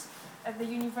at the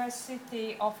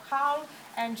University of Hull,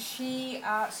 and she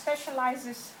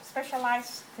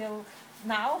specialized till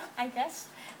now, I guess,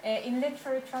 in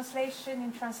literary translation,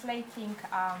 in translating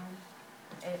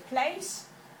plays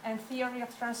and theory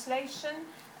of translation,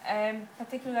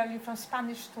 particularly from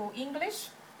Spanish to English,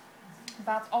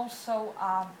 but also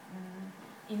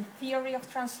in theory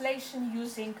of translation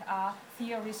using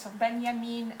theories of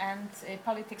Benjamin and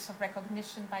politics of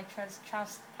recognition by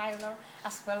Charles Taylor,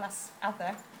 as well as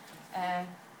other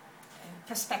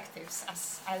perspectives,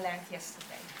 as I learned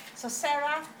yesterday. So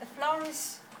Sarah, the floor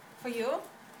is for you.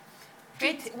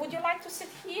 Great. Would you like to sit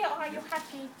here, or are you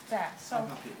happy there? So, I'm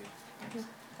happy here.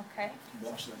 Okay.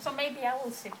 Watch them. So maybe I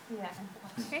will sit here and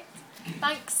watch. Great.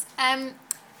 Thanks.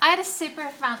 I had a super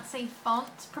fancy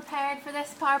font prepared for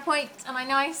this PowerPoint, and I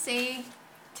now see,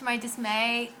 to my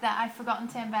dismay, that I've forgotten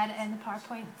to embed it in the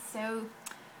PowerPoint. So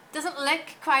it doesn't look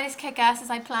quite as kick-ass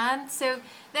as I planned. So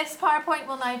this PowerPoint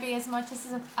will now be as much as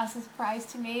a surprise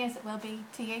to me as it will be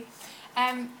to you.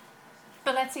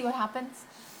 But let's see what happens.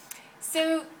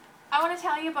 So I want to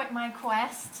tell you about my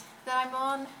quest that I'm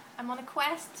on. I'm on a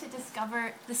quest to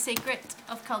discover the secret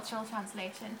of cultural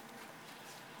translation.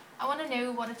 I want to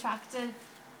know what attraction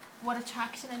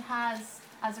it has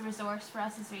as a resource for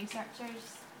us as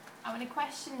researchers. I want to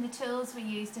question the tools we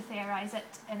use to theorise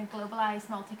it in a globalised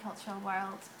multicultural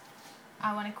world.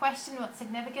 I want to question what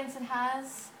significance it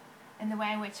has in the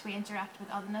way in which we interact with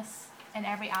otherness in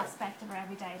every aspect of our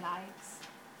everyday lives.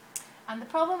 And the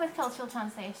problem with cultural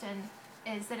translation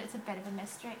is that it's a bit of a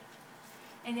mystery.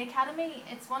 In the academy,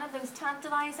 it's one of those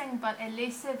tantalising but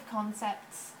elusive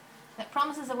concepts that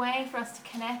promises a way for us to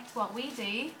connect what we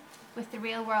do with the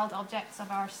real world objects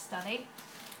of our study.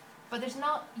 But there's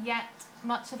not yet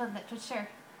much of a literature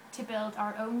to build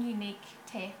our own unique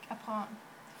take upon.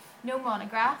 No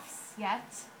monographs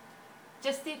yet,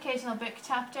 just the occasional book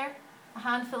chapter, a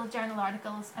handful of journal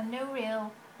articles, and no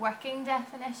real working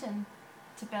definition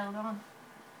to build on.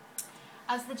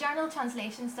 As the Journal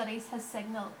Translation Studies has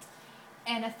signalled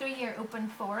in a 3-year open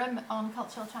forum on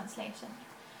cultural translation,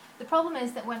 the problem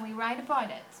is that when we write about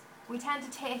it, we tend to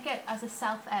take it as a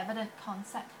self-evident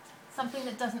concept, something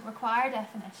that doesn't require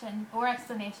definition or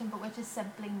explanation, but which is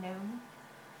simply known.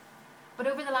 But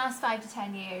over the last 5 to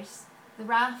 10 years, the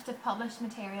raft of published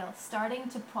material starting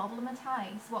to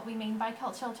problematise what we mean by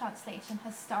cultural translation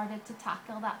has started to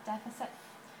tackle that deficit,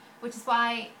 which is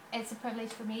why it's a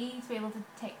privilege for me to be able to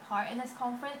take part in this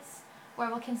conference, where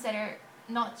we'll consider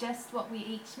not just what we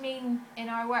each mean in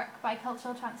our work by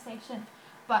cultural translation,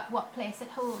 but what place it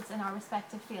holds in our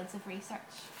respective fields of research.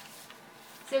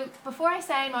 So before I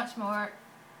say much more,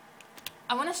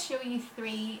 I want to show you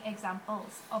 3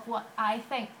 examples of what I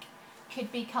think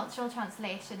could be cultural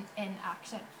translation in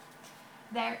action.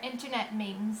 They're internet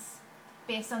memes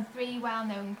based on 3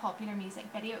 well-known popular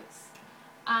music videos.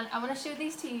 And I want to show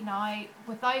these to you now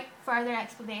without further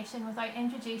explanation, without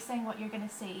introducing what you're going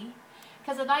to see,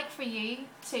 because I'd like for you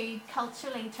to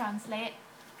culturally translate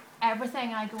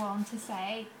everything I go on to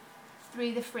say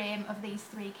through the frame of these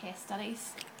 3 case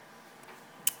studies.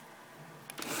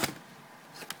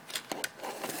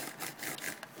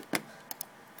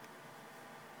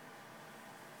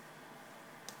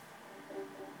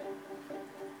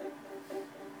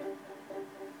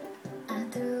 I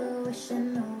threw a wish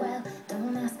in the well.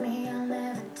 Don't ask me, I'll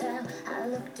never tell. I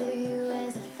looked to you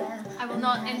as it fell. I will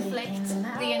not inflict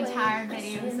the entire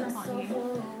videos upon you.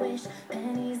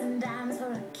 Pennies and dimes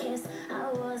for a kiss. I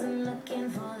wasn't looking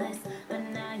for this, but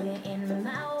now you're in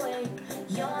my way.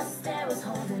 Your stare was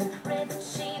holding, red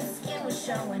sheets, skin was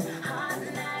showing. Hot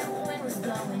night, wind was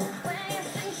blowing. Where you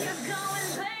think you're going,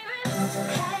 baby?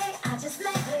 Hey, I just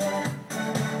met you,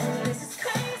 and this is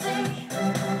crazy,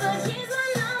 but here's my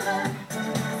number,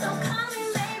 so call me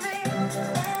baby.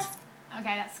 Yeah.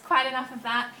 Okay, that's quite enough of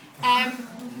that.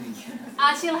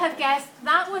 As you'll have guessed,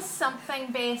 that was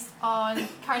something based on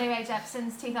Carly Rae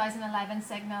Jepsen's 2011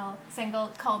 single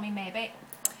Call Me Maybe.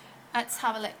 Let's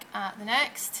have a look at the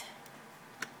next.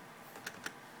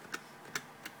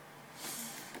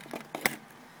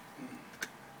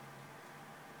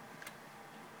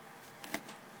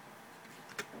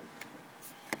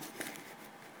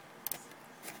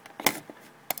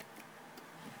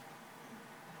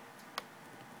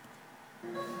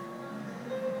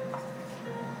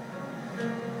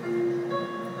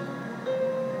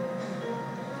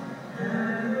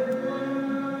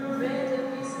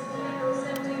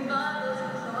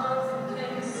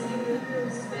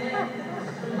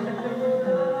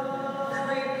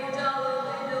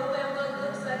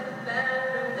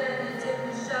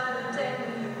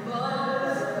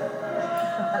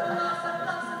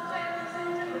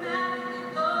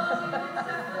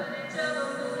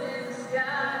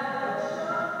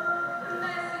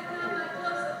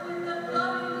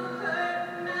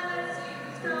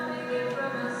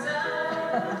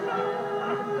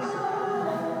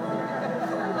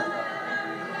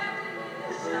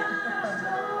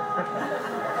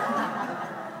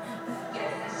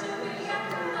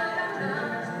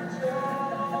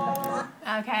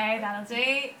 Okay, that'll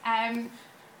do.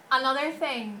 Another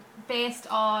thing based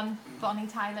on Bonnie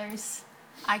Tyler's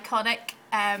iconic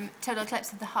Total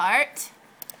Eclipse of the Heart.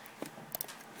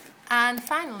 And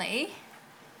finally...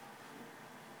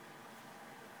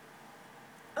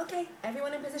 Okay,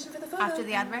 everyone in position for the photo. After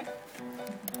the advert.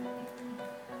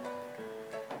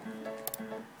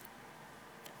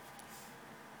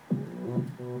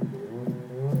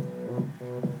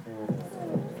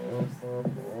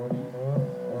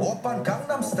 오빤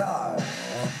Gangnam Style.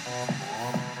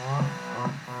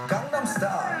 Gangnam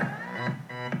Style.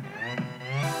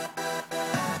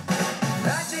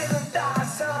 낮에는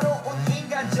따사로운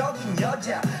인간적인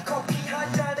여자. 커피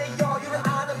한 잔에 여유를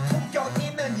아는 품격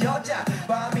있는 여자.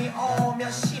 밤이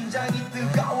오면 심장이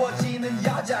뜨거워지는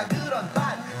여자. 그런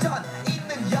반전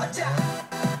있는 여자.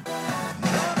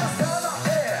 너도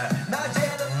선호해.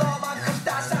 낮에는 너만큼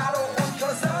따사로운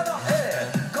그런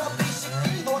선호해. 커피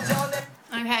식기도 전에.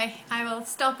 Okay, I will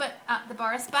stop it at the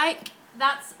bar spike.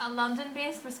 That's a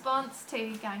London-based response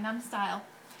to Gangnam Style.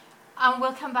 And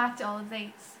we'll come back to all of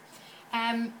these.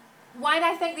 Why do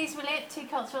I think these relate to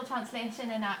cultural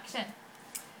translation in action?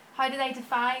 How do they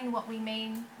define what we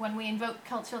mean when we invoke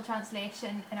cultural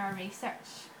translation in our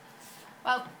research?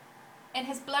 Well, in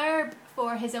his blurb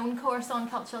for his own course on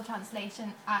cultural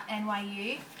translation at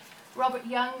NYU, Robert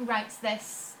Young writes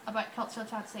this about cultural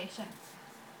translation.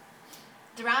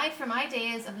 Derived from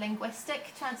ideas of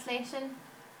linguistic translation,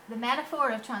 the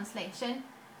metaphor of translation,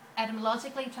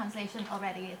 etymologically translation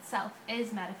already itself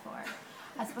is metaphor,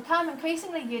 has become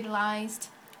increasingly utilised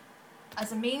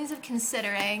as a means of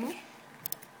considering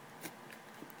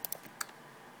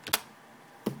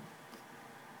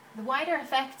the wider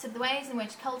effects of the ways in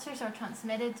which cultures are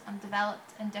transmitted and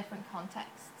developed in different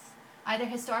contexts, either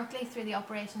historically through the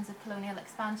operations of colonial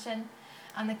expansion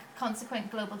and the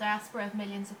consequent global diaspora of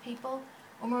millions of people,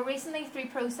 or more recently through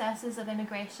processes of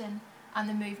immigration and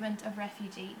the movement of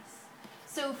refugees.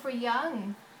 So for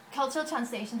Young, cultural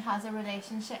translation has a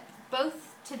relationship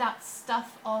both to that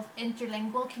stuff of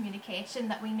interlingual communication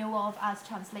that we know of as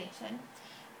translation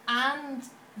and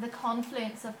the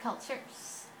confluence of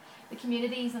cultures, the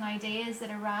communities and ideas that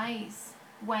arise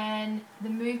when the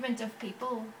movement of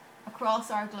people across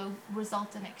our globe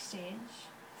result in exchange.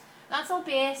 That's all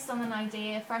based on an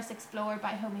idea first explored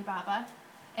by Homi Bhabha,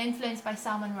 influenced by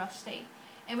Salman Rushdie,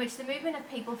 in which the movement of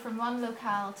people from one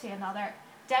locale to another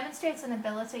demonstrates an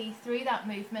ability through that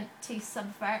movement to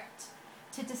subvert,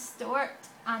 to distort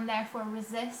and therefore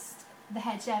resist the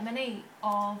hegemony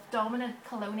of dominant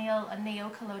colonial and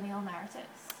neo-colonial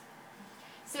narratives.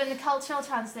 So in the cultural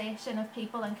translation of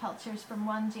people and cultures from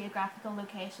one geographical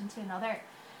location to another,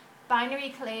 binary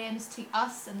claims to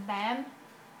us and them,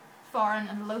 foreign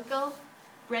and local,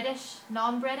 British,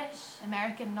 non-British,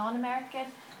 American, non-American,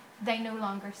 they no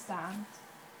longer stand.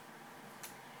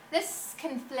 This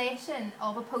conflation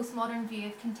of a postmodern view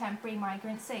of contemporary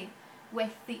migrancy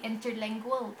with the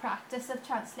interlingual practice of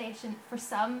translation for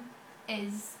some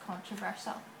is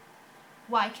controversial.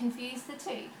 Why confuse the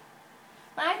two?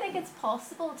 But I think it's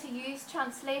possible to use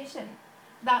translation,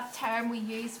 that term we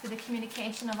use for the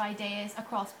communication of ideas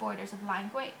across borders of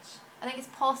language. I think it's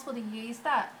possible to use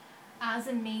that as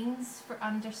a means for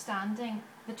understanding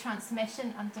the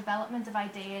transmission and development of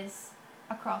ideas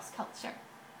across culture.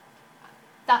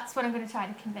 That's what I'm going to try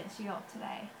to convince you of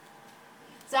today.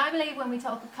 So I believe when we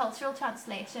talk of cultural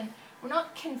translation, we're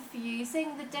not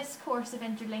confusing the discourse of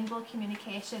interlingual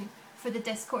communication for the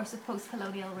discourse of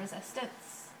post-colonial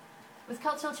resistance. With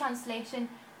cultural translation,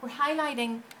 we're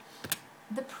highlighting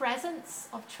the presence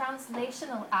of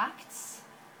translational acts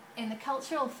in the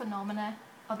cultural phenomena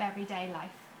of everyday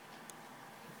life.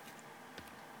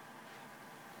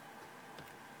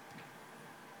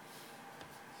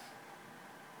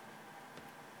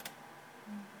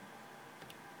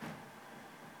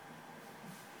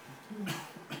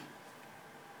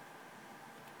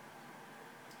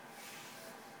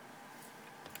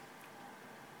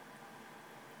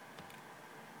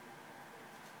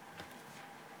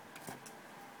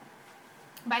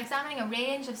 By examining a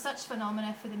range of such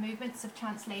phenomena for the movements of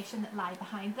translation that lie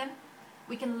behind them,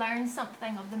 we can learn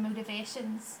something of the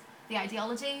motivations, the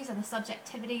ideologies and the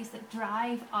subjectivities that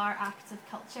drive our acts of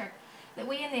culture that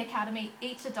we in the Academy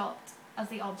each adopt as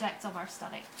the objects of our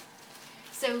study.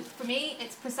 So for me,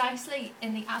 it's precisely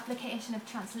in the application of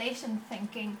translation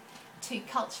thinking to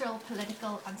cultural,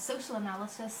 political and social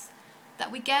analysis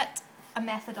that we get a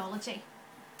methodology,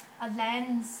 a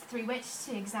lens through which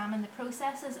to examine the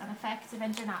processes and effects of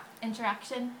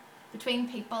interaction between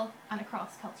people and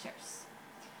across cultures.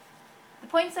 The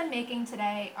points I'm making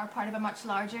today are part of a much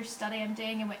larger study I'm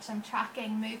doing in which I'm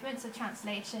tracking movements of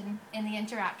translation in the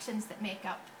interactions that make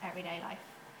up everyday life.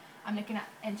 I'm looking at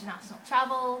international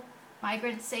travel,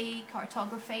 migrancy,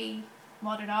 cartography,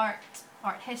 modern art,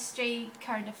 art history,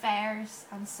 current affairs,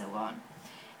 and so on,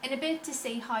 in a bid to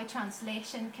see how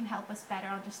translation can help us better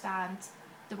understand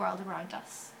the world around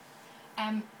us.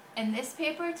 In this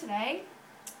paper today,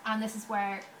 and this is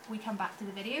where we come back to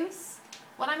the videos,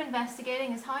 what I'm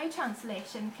investigating is how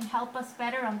translation can help us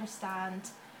better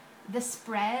understand the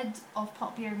spread of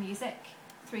popular music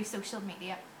through social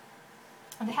media.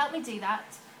 And to help me do that,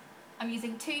 I'm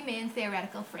using two main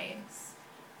theoretical frames: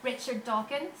 Richard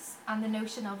Dawkins and the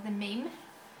notion of the meme,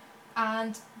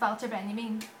 and Walter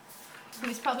Benjamin, who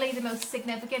is probably the most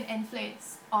significant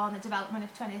influence on the development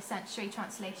of 20th century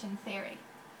translation theory.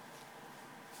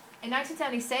 In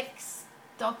 1976,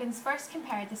 Dawkins first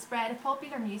compared the spread of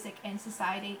popular music in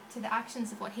society to the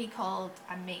actions of what he called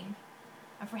a meme.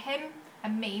 And for him, a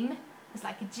meme is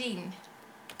like a gene.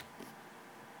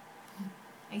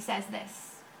 He says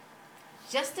this: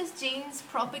 just as genes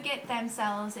propagate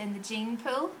themselves in the gene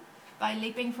pool by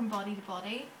leaping from body to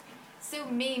body, so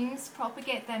memes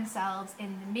propagate themselves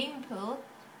in the meme pool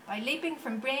by leaping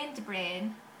from brain to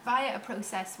brain via a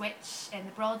process which, in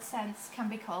the broad sense, can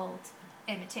be called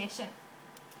imitation.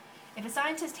 If a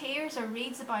scientist hears or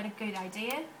reads about a good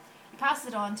idea, he passes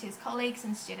it on to his colleagues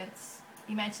and students.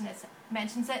 He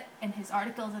mentions it in his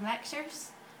articles and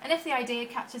lectures, and if the idea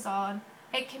catches on,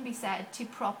 it can be said to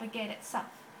propagate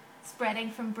itself,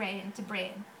 spreading from brain to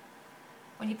brain.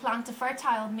 When you plant a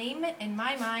fertile meme in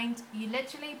my mind, you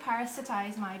literally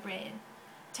parasitize my brain,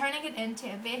 turning it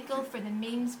into a vehicle for the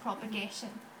meme's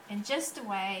propagation, in just a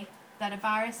way that a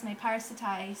virus may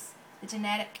parasitize the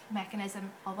genetic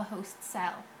mechanism of a host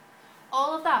cell.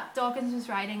 All of that Dawkins was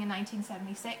writing in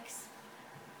 1976,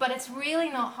 but it's really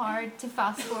not hard to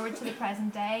fast forward to the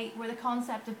present day, where the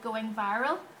concept of going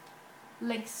viral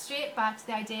links straight back to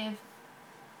the idea of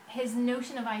his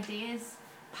notion of ideas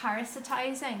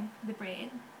parasitizing the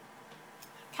brain.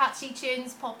 Catchy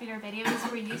tunes, popular videos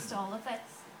were used to all of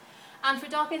this. And for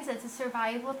Dawkins, it's a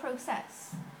survival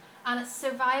process, and it's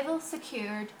survival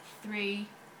secured through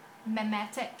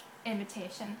mimetic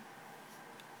imitation.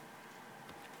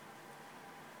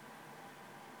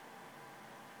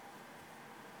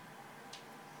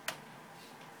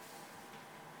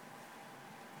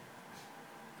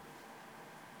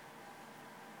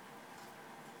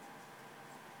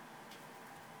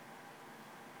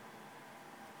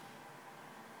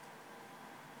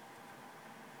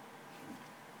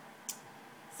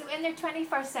 So in their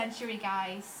 21st century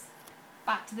guise,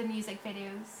 back to the music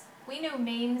videos, we know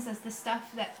memes as the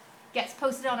stuff that gets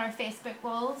posted on our Facebook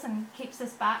walls and keeps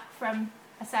us back from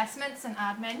assessments and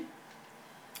admin.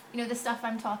 You know the stuff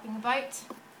I'm talking about.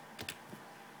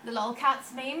 The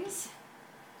lolcats memes,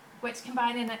 which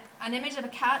combine an image of a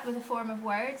cat with a form of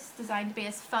words designed to be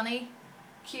as funny,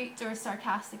 cute, or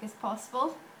sarcastic as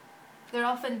possible. They're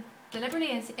often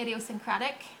deliberately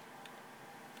idiosyncratic,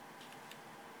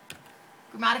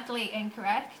 grammatically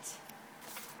incorrect,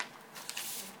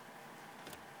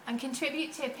 and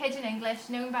contribute to a pidgin English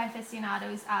known by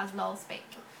aficionados as lol speak.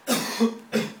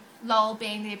 Lol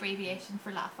being the abbreviation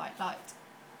for laugh out loud.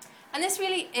 And this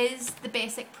really is the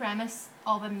basic premise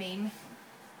of a meme.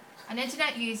 An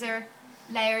internet user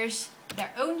layers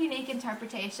their own unique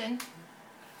interpretation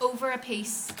over a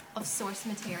piece of source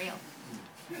material.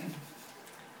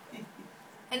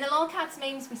 In the lolcats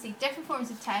memes, we see different forms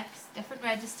of text, different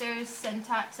registers,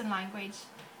 syntax and language,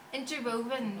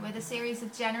 interwoven with a series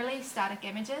of generally static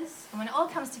images, and when it all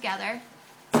comes together,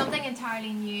 something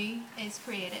entirely new is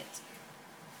created.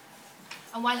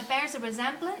 And while it bears a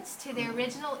resemblance to the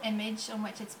original image on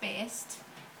which it's based,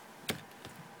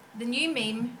 the new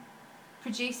meme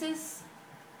produces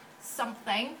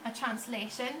something, a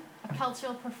translation, a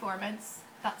cultural performance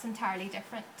that's entirely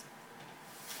different.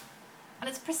 And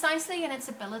it's precisely in its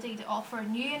ability to offer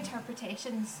new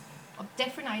interpretations of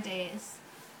different ideas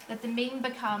that the meme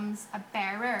becomes a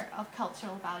bearer of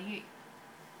cultural value.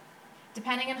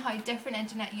 Depending on how different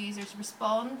internet users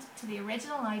respond to the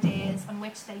original ideas on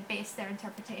which they base their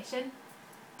interpretation,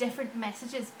 different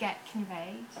messages get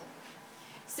conveyed.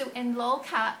 So in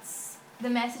lolcats,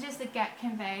 the messages that get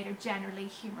conveyed are generally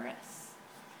humorous.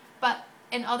 But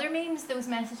in other memes, those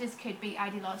messages could be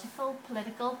ideological,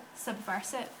 political,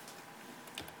 subversive.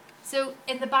 So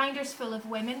in the binders full of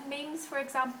women memes, for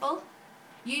example,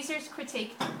 users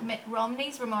critiqued Mitt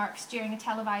Romney's remarks during a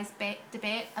televised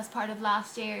debate as part of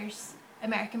last year's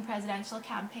American presidential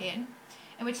campaign,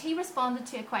 in which he responded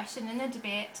to a question in the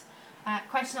debate,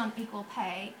 question on equal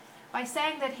pay, by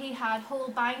saying that he had whole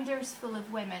binders full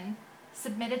of women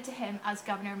submitted to him as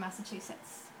governor of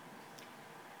Massachusetts.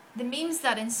 The memes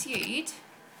that ensued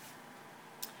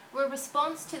were a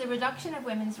response to the reduction of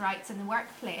women's rights in the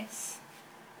workplace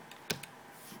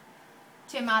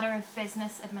to a matter of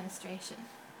business administration.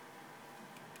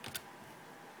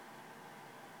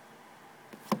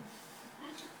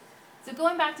 So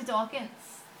going back to Dawkins,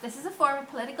 this is a form of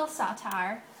political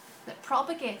satire that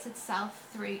propagates itself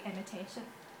through imitation.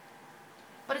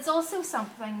 But it's also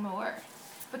something more,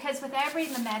 because with every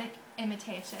mimetic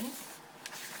imitation,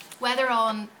 whether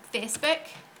on Facebook,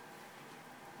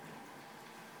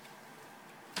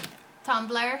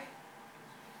 Tumblr,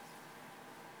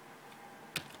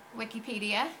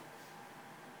 Wikipedia,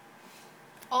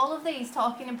 all of these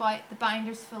talking about the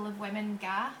binders full of women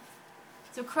gaff.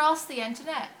 So across the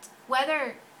internet,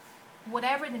 whatever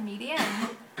the medium,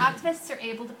 activists are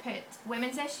able to put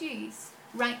women's issues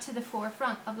right to the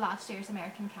forefront of last year's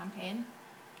American campaign.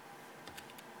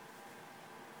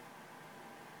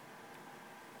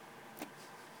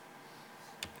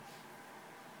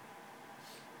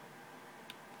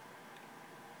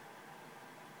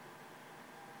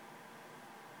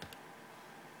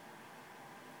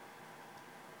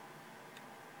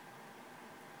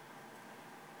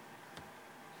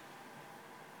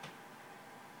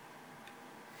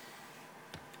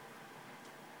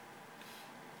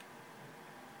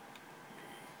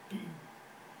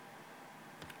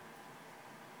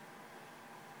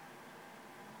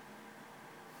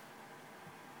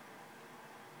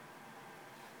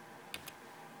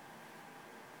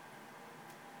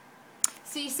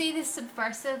 So you see this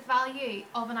subversive value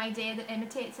of an idea that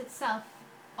imitates itself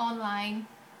online,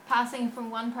 passing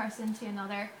from one person to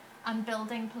another and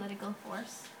building political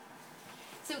force.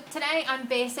 So today I'm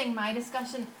basing my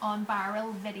discussion on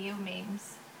viral video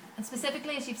memes. And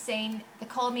specifically, as you've seen, the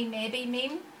Call Me Maybe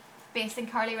meme, based in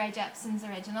Carly Rae Jepsen's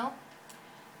original.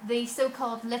 The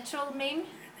so-called literal meme,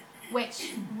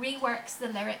 which reworks the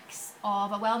lyrics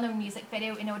of a well-known music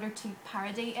video in order to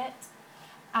parody it.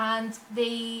 And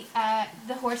the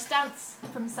horse dance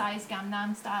from Psy's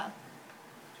Gangnam Style.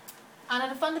 And at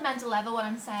a fundamental level, what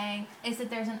I'm saying is that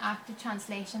there's an active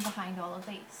translation behind all of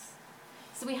these.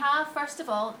 So we have, first of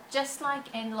all, just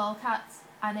like in Lolcats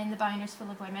and in The Binders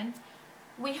Full of Women,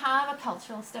 we have a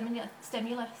cultural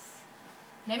stimulus.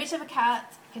 An image of a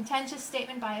cat, a contentious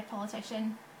statement by a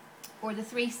politician, or the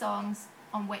three songs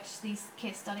on which these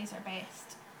case studies are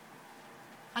based.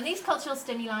 And these cultural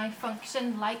stimuli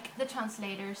function like the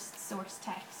translator's source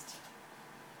text.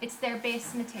 It's their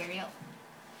base material.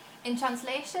 In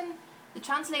translation, the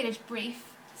translator's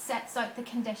brief sets out the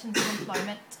conditions of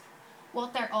employment,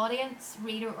 what their audience,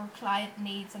 reader or client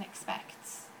needs and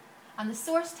expects. And the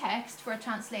source text for a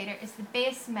translator is the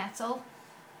base metal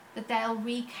that they'll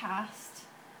recast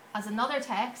as another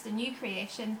text, a new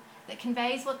creation, that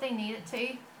conveys what they need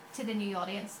it to the new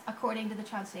audience according to the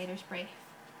translator's brief.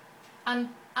 And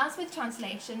as with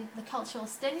translation, the cultural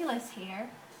stimulus here,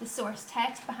 the source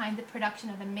text behind the production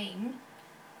of a meme,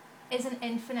 is an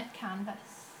infinite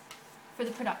canvas for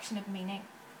the production of meaning.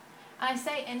 And I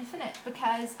say infinite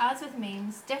because, as with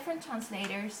memes, different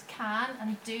translators can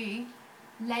and do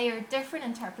layer different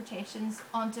interpretations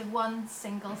onto one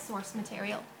single source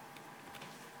material.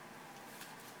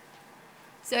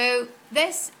 So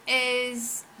this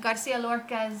is Garcia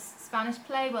Lorca's Spanish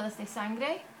play, Bodas de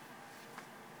Sangre,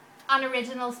 an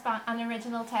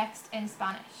original text in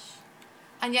Spanish.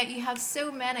 And yet you have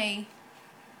so many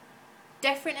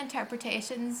different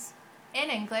interpretations in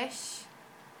English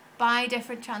by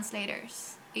different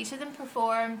translators. Each of them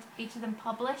performed, each of them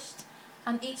published,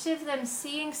 and each of them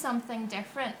seeing something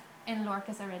different in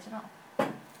Lorca's original.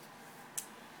 And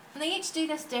they each do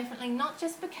this differently, not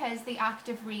just because the act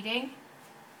of reading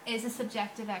is a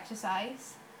subjective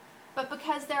exercise, but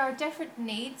because there are different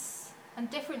needs and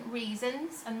different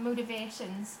reasons and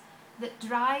motivations that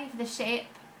drive the shape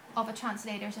of a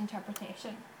translator's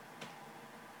interpretation.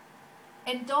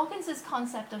 In Dawkins's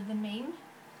concept of the meme,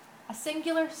 a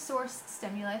singular source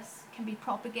stimulus can be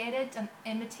propagated and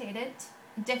imitated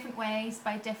in different ways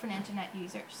by different internet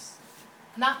users.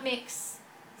 And that makes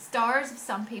stars of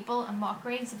some people and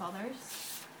mockeries of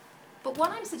others. But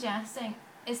what I'm suggesting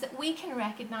is that we can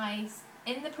recognise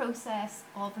in the process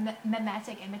of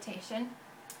mimetic imitation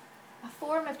a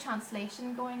form of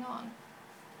translation going on,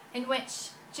 in which,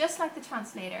 just like the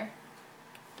translator,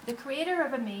 the creator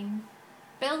of a meme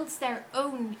builds their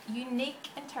own unique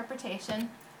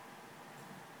interpretation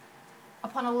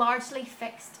upon a largely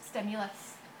fixed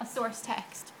stimulus, a source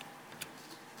text.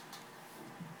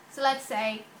 So let's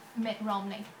say Mitt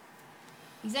Romney.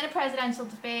 He's in a presidential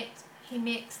debate, he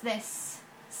makes this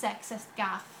sexist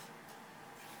gaffe.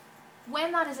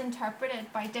 when that is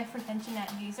interpreted by different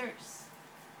internet users,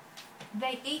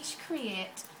 they each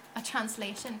create a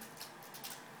translation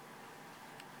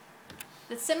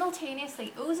that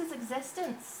simultaneously owes its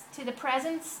existence to the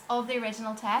presence of the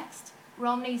original text,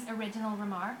 Romney's original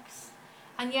remarks,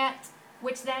 and yet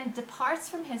which then departs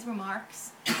from his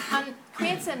remarks and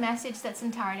creates a message that's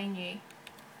entirely new.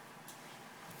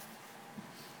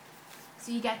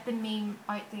 So you get the meme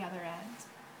out the other end.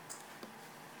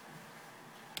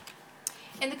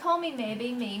 In the Call Me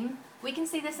Maybe meme, we can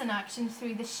see this in action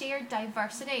through the sheer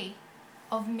diversity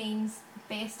of memes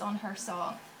based on her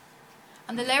song.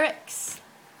 And the lyrics,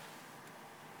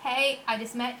 hey, I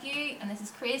just met you and this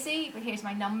is crazy, but here's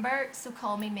my number, so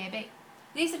call me maybe.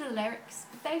 These are the lyrics,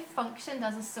 but they functioned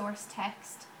as a source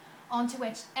text onto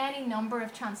which any number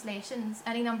of translations,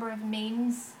 any number of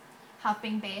memes have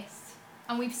been based.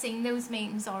 And we've seen those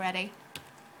memes already.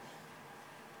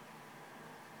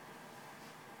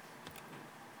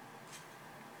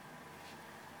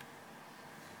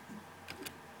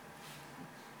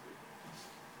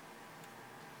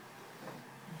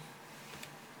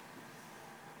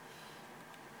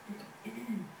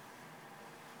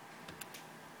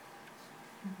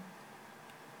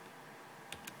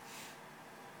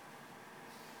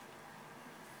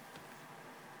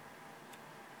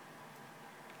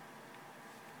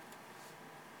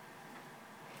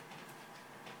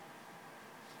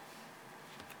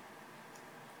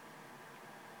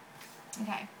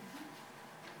 Okay.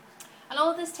 And all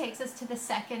of this takes us to the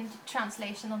second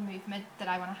translational movement that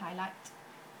I want to highlight.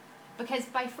 Because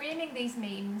by framing these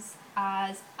memes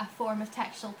as a form of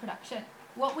textual production,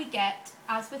 what we get,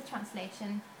 as with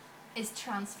translation, is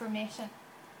transformation.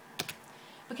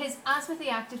 Because as with the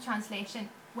act of translation,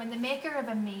 when the maker of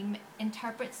a meme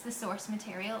interprets the source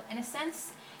material, in a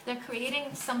sense, they're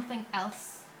creating something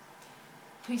else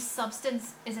whose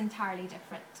substance is entirely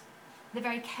different. The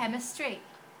very chemistry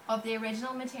of the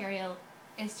original material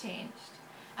is changed.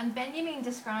 And Benjamin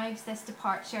describes this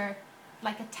departure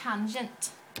like a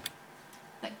tangent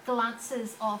that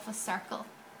glances off a circle.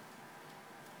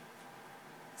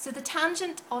 So the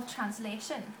tangent of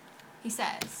translation, he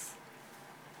says,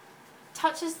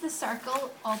 touches the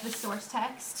circle of the source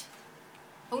text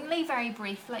only very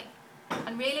briefly,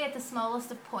 and really at the smallest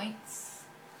of points,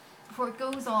 before it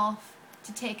goes off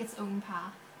to take its own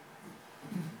path.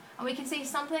 And we can see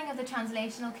something of the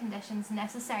translational conditions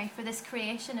necessary for this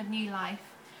creation of new life.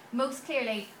 Most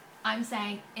clearly, I'm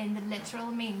saying, in the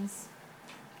literal memes,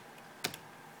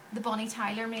 the Bonnie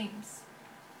Tyler memes,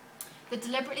 that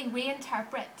deliberately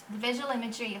reinterpret the visual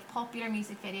imagery of popular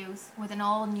music videos with an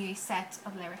all-new set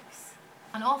of lyrics.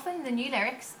 And often the new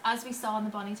lyrics, as we saw in the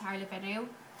Bonnie Tyler video,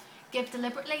 give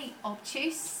deliberately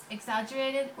obtuse,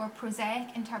 exaggerated, or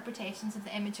prosaic interpretations of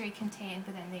the imagery contained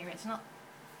within the original.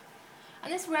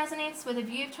 And this resonates with a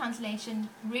view of translation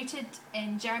rooted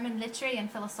in German literary and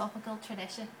philosophical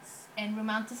traditions, in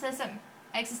Romanticism,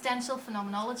 existential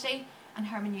phenomenology, and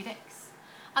hermeneutics.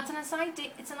 It's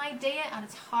an idea at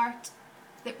its heart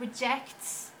that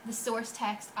rejects the source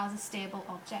text as a stable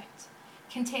object,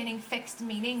 containing fixed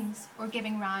meanings or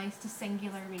giving rise to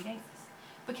singular readings.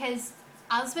 Because,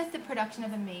 as with the production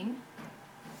of a meme,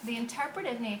 the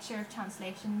interpretive nature of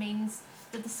translation means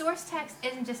that the source text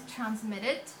isn't just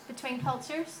transmitted between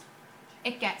cultures,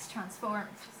 it gets transformed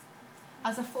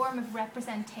as a form of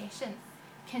representation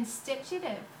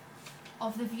constitutive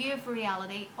of the view of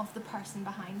reality of the person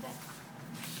behind it.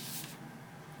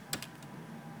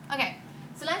 Okay,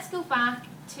 so let's go back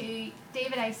to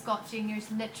David A. Scott Jr.'s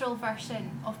literal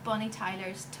version of Bonnie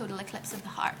Tyler's Total Eclipse of the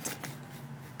Heart.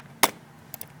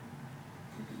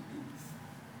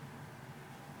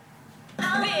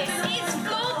 This is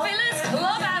Four Pillars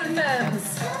Club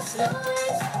Anthems.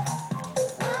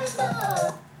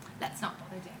 Let's not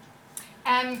bother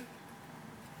doing.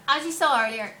 As you saw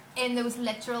earlier, in those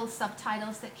literal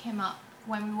subtitles that came up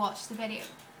when we watched the video,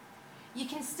 you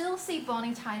can still see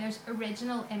Bonnie Tyler's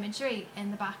original imagery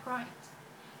in the background.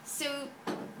 So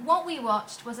what we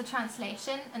watched was a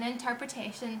translation, an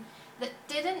interpretation that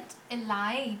didn't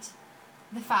elide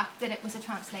the fact that it was a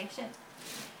translation.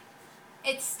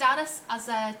 Its status as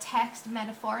a text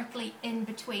metaphorically in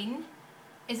between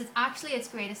is actually its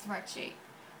greatest virtue,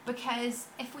 because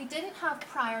if we didn't have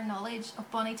prior knowledge of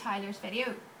Bonnie Tyler's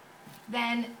video,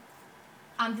 then,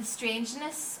 and the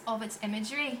strangeness of its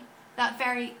imagery, that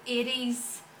very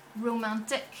 80s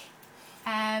romantic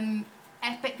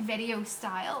epic video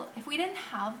style, if we didn't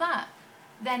have that,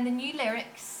 then the new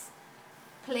lyrics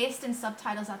placed in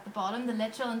subtitles at the bottom, the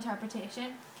literal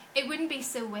interpretation, it wouldn't be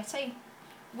so witty.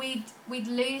 We'd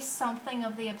lose something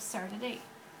of the absurdity.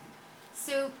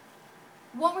 So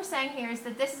what we're saying here is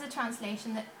that this is a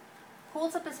translation that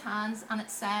holds up his hands and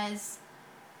it says,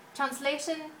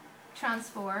 translation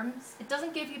transforms. It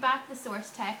doesn't give you back the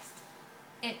source text,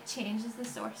 it changes the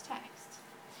source text.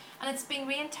 And it's being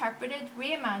reinterpreted,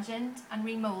 reimagined and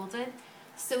remolded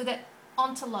so that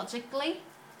ontologically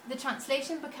the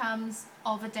translation becomes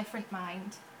of a different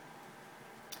mind.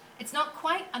 It's not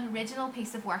quite an original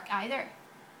piece of work either.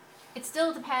 It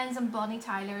still depends on Bonnie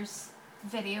Tyler's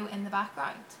video in the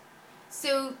background.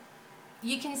 So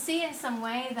you can see in some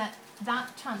way that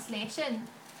that translation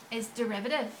is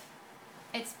derivative.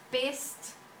 It's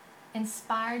based,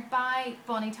 inspired by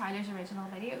Bonnie Tyler's original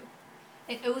video.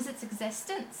 It owes its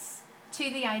existence to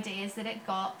the ideas that it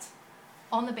got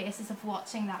on the basis of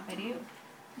watching that video.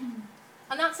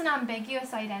 And that's an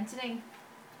ambiguous identity.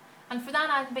 And for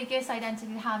that ambiguous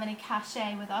identity to have any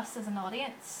cachet with us as an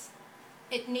audience,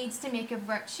 it needs to make a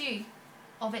virtue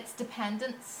of its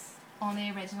dependence on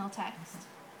the original text.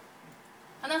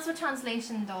 And that's what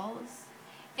translation does.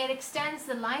 It extends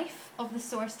the life of the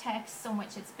source texts on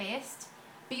which it's based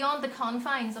beyond the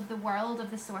confines of the world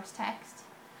of the source text.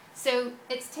 So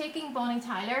it's taking Bonnie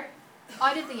Tyler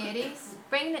out of the 80s,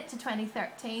 bringing it to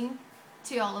 2013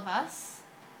 to all of us.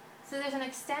 So there's an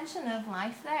extension of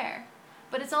life there,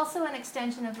 but it's also an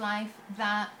extension of life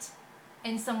that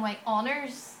in some way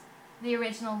honours the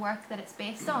original work that it's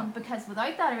based on, because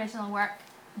without that original work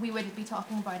we wouldn't be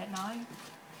talking about it now.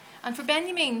 And for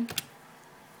Benjamin,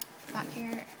 back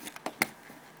here,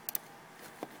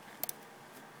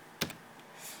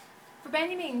 for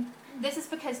Benjamin, this is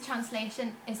because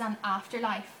translation is an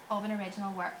afterlife of an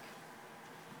original work.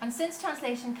 And since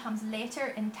translation comes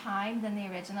later in time than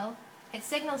the original, it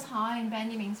signals how, in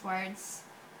Benjamin's words,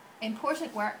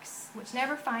 important works which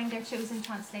never find their chosen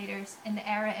translators in the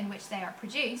era in which they are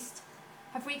produced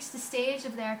have reached the stage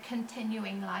of their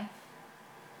continuing life.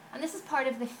 And this is part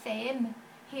of the theme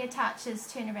he attaches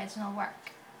to an original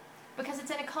work, because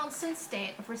it's in a constant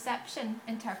state of reception,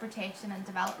 interpretation and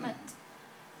development.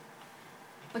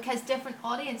 Because different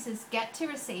audiences get to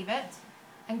receive it,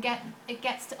 and it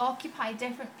gets to occupy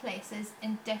different places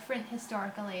in different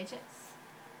historical ages.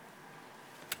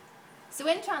 So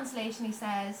in translation he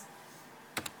says,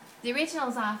 the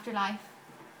original's afterlife,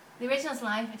 the original's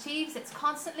life achieves its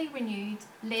constantly renewed,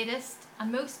 latest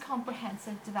and most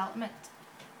comprehensive development.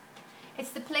 It's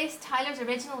the place Tyler's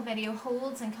original video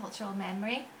holds in cultural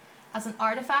memory as an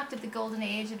artefact of the golden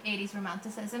age of 80s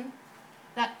romanticism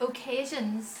that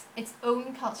occasions its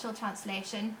own cultural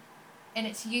translation in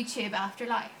its YouTube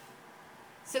afterlife.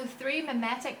 So through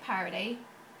mimetic parody,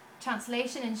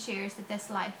 translation ensures that this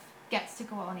life gets to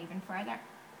go on even further.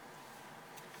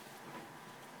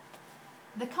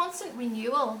 The constant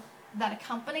renewal that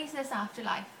accompanies this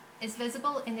afterlife is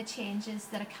visible in the changes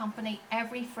that accompany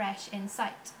every fresh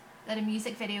insight that a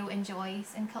music video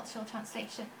enjoys in cultural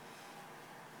translation.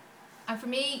 And for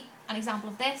me, an example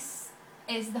of this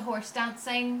is the horse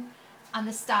dancing and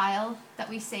the style that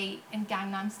we see in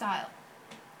Gangnam Style.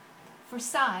 For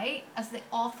Psy, as the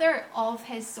author of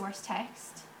his source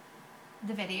text,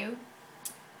 the video,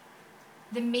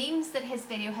 the memes that his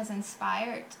video has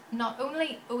inspired not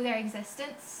only owe their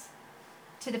existence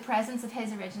to the presence of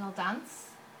his original dance,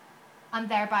 and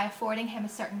thereby affording him a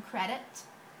certain credit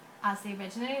as the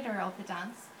originator of the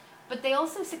dance, but they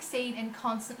also succeed in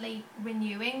constantly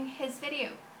renewing his video,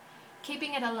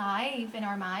 keeping it alive in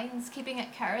our minds, keeping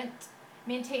it current,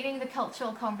 maintaining the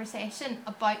cultural conversation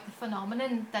about the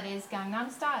phenomenon that is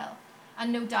Gangnam Style,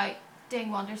 and no doubt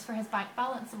doing wonders for his bank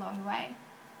balance along the way.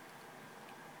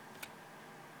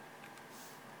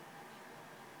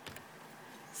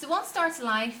 So what starts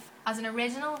life as an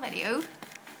original video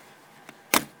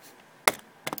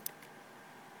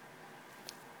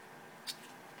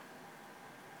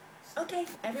Okay,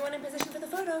 everyone in position for the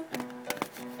photo.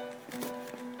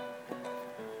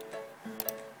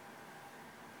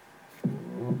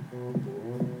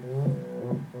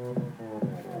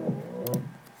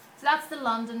 So that's the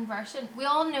London version. We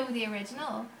all know the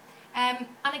original. And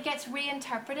it gets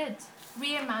reinterpreted,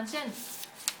 reimagined.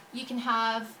 You can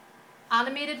have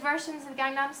animated versions of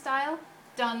Gangnam Style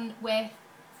done with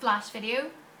Flash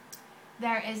video.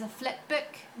 There is a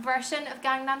flipbook version of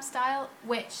Gangnam Style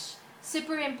which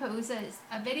superimposes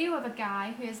a video of a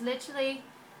guy who has literally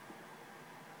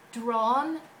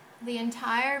drawn the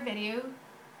entire video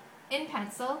in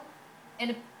pencil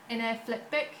in a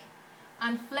flipbook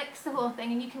and flicks the whole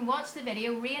thing, and you can watch the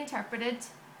video reinterpreted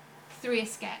through a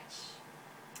sketch.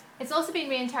 It's also been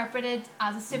reinterpreted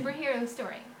as a superhero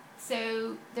story.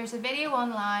 So there's a video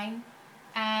online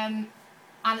and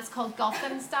it's called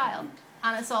Gotham Style,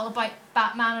 and it's all about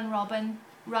Batman and Robin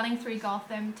running through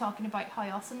Gotham talking about how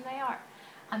awesome they are.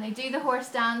 and they do the horse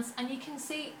dance, and you can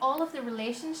see all of the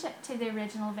relationship to the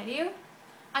original video,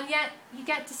 and yet you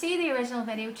get to see the original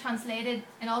video translated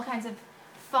in all kinds of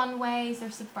fun ways or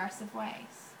subversive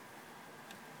ways.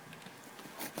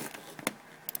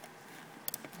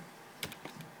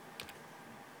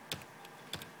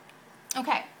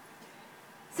 Okay,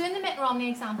 so in the Mitt Romney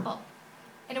example,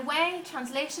 in a way,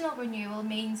 translational renewal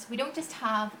means we don't just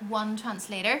have one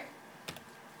translator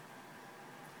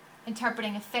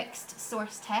interpreting a fixed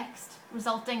source text,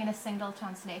 resulting in a single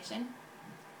translation.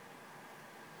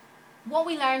 What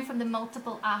we learn from the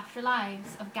multiple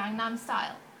afterlives of Gangnam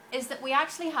Style is that we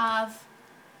actually have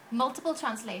multiple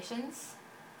translations,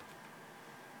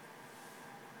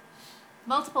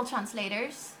 multiple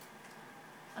translators,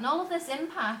 and all of this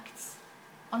impacts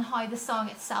on how the song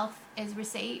itself is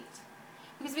received.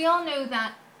 Because we all know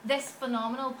that this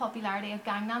phenomenal popularity of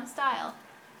Gangnam Style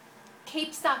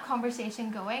keeps that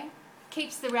conversation going,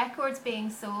 keeps the records being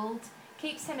sold,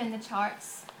 keeps him in the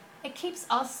charts. It keeps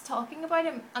us talking about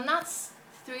him, and that's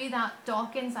through that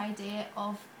Dawkins idea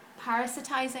of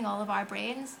parasitizing all of our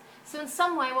brains. So in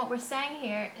some way what we're saying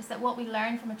here is that what we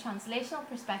learn from a translational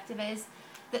perspective is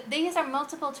that these are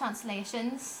multiple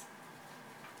translations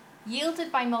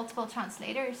yielded by multiple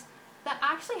translators that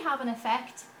actually have an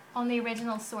effect on the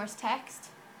original source text.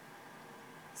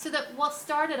 So that what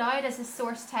started out as a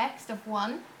source text of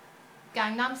one,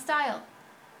 Gangnam Style,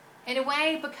 in a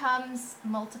way becomes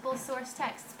multiple source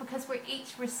texts because we're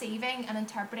each receiving and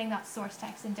interpreting that source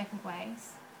text in different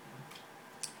ways.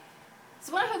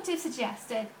 So what I hope to have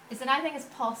suggested is that I think it's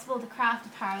possible to craft a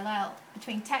parallel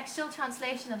between textual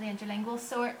translation of the interlingual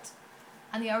sort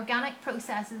and the organic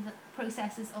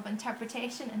processes of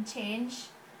interpretation and change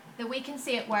that we can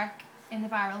see at work in the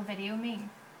viral video meme.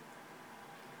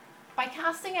 By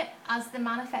casting it as the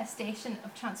manifestation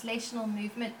of translational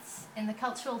movements in the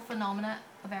cultural phenomena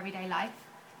of everyday life,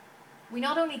 we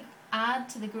not only add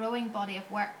to the growing body of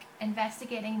work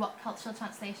investigating what cultural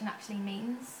translation actually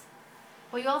means,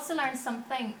 but we also learn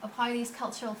something of how these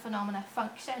cultural phenomena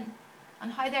function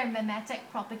and how their mimetic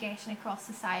propagation across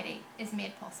society is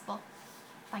made possible.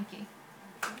 Thank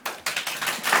you.